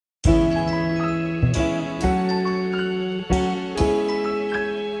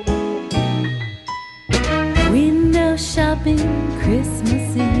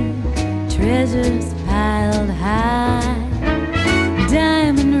treasures piled high.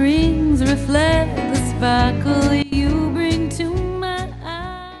 Diamond rings reflect the sparkle you bring to my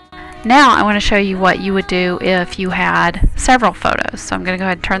eye. Now I want to show you what you would do if you had several photos. So I'm going to go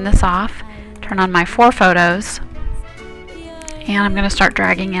ahead and turn this off, turn on my 4 photos, and I'm going to start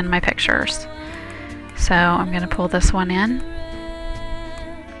dragging in my pictures. So I'm going to pull this one in.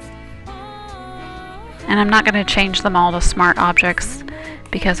 And I'm not going to change them all to smart objects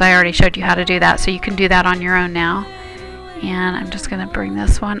because I already showed you how to do that, so you can do that on your own now. And I'm just going to bring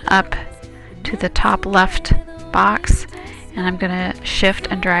this one up to the top left box, and I'm going to shift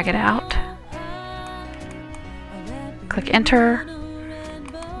and drag it out. Click enter,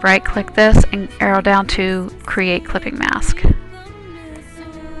 right click this and arrow down to create clipping mask.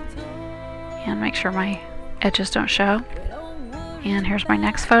 And make sure my edges don't show. And here's my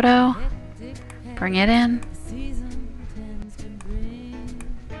next photo. Bring it in.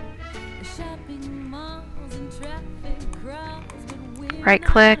 Right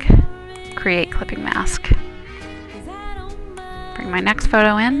click, create clipping mask. Bring my next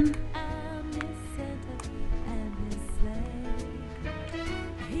photo in.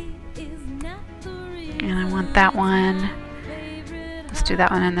 And I want that one. Let's do that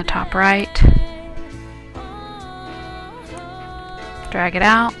one in the top right. Drag it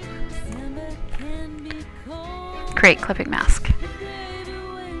out. Create clipping mask.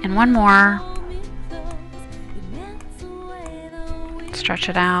 And one more. Stretch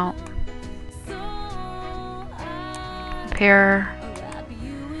it out. Up here.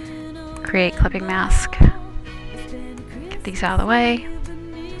 Create clipping mask. Get these out of the way.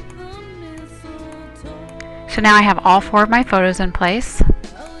 So now I have all 4 of my photos in place.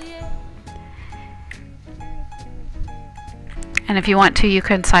 And if you want to, you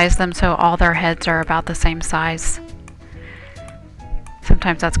can size them so all their heads are about the same size.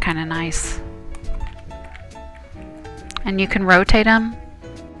 Sometimes that's kind of nice. And you can rotate them.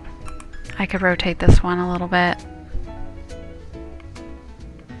 I could rotate this one a little bit.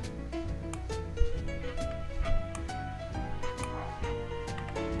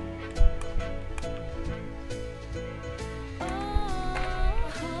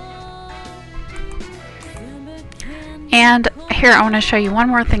 And here I want to show you one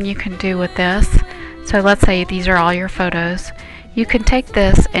more thing you can do with this. So let's say these are all your photos. You can take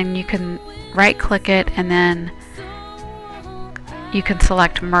this and you can right click it, and then you can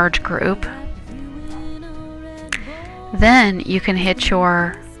select merge group. Then you can hit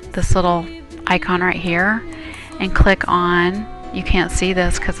this little icon right here and click on, you can't see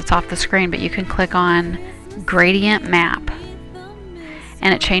this because it's off the screen, but you can click on gradient map,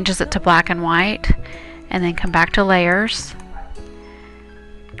 and it changes it to black and white. And then come back to layers,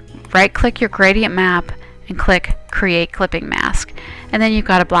 right click your gradient map and click create clipping mask, and then you've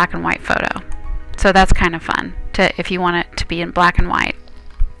got a black and white photo. So that's kind of fun if you want it to be in black and white.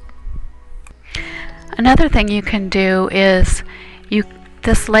 Another thing you can do is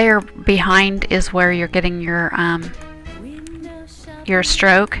this layer behind is where you're getting your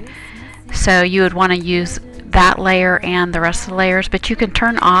stroke, so you would want to use that layer and the rest of the layers, but you can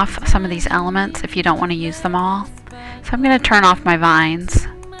turn off some of these elements if you don't want to use them all. So I'm going to turn off my vines,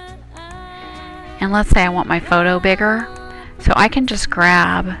 and let's say I want my photo bigger, so I can just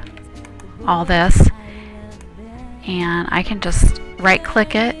grab all this and I can just right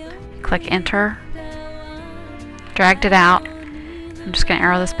click it, click enter, dragged it out. I'm just going to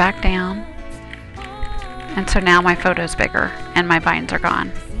arrow this back down, and so now my photo's bigger and my vines are gone.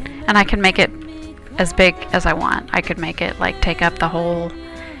 And I can make it as big as I want. I could make it like take up the whole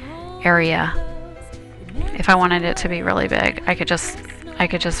area. If I wanted it to be really big, I could just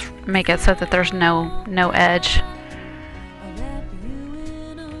make it so that there's no edge.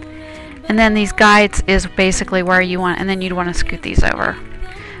 And then these guides is basically where you want, and then you'd want to scoot these over.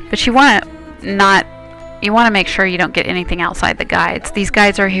 But you want to make sure you don't get anything outside the guides. These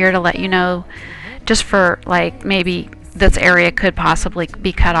guides are here to let you know, just for like maybe this area could possibly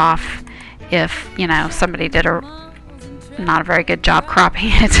be cut off if, you know, somebody did not a very good job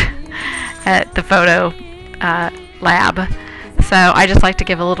cropping it at the photo lab. So I just like to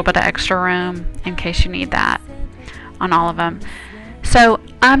give a little bit of extra room in case you need that on all of them. So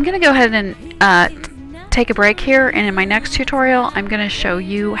I'm going to go ahead and take a break here, and in my next tutorial I'm going to show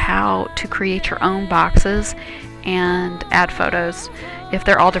you how to create your own boxes and add photos if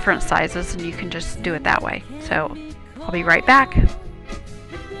they're all different sizes, and you can just do it that way. So I'll be right back.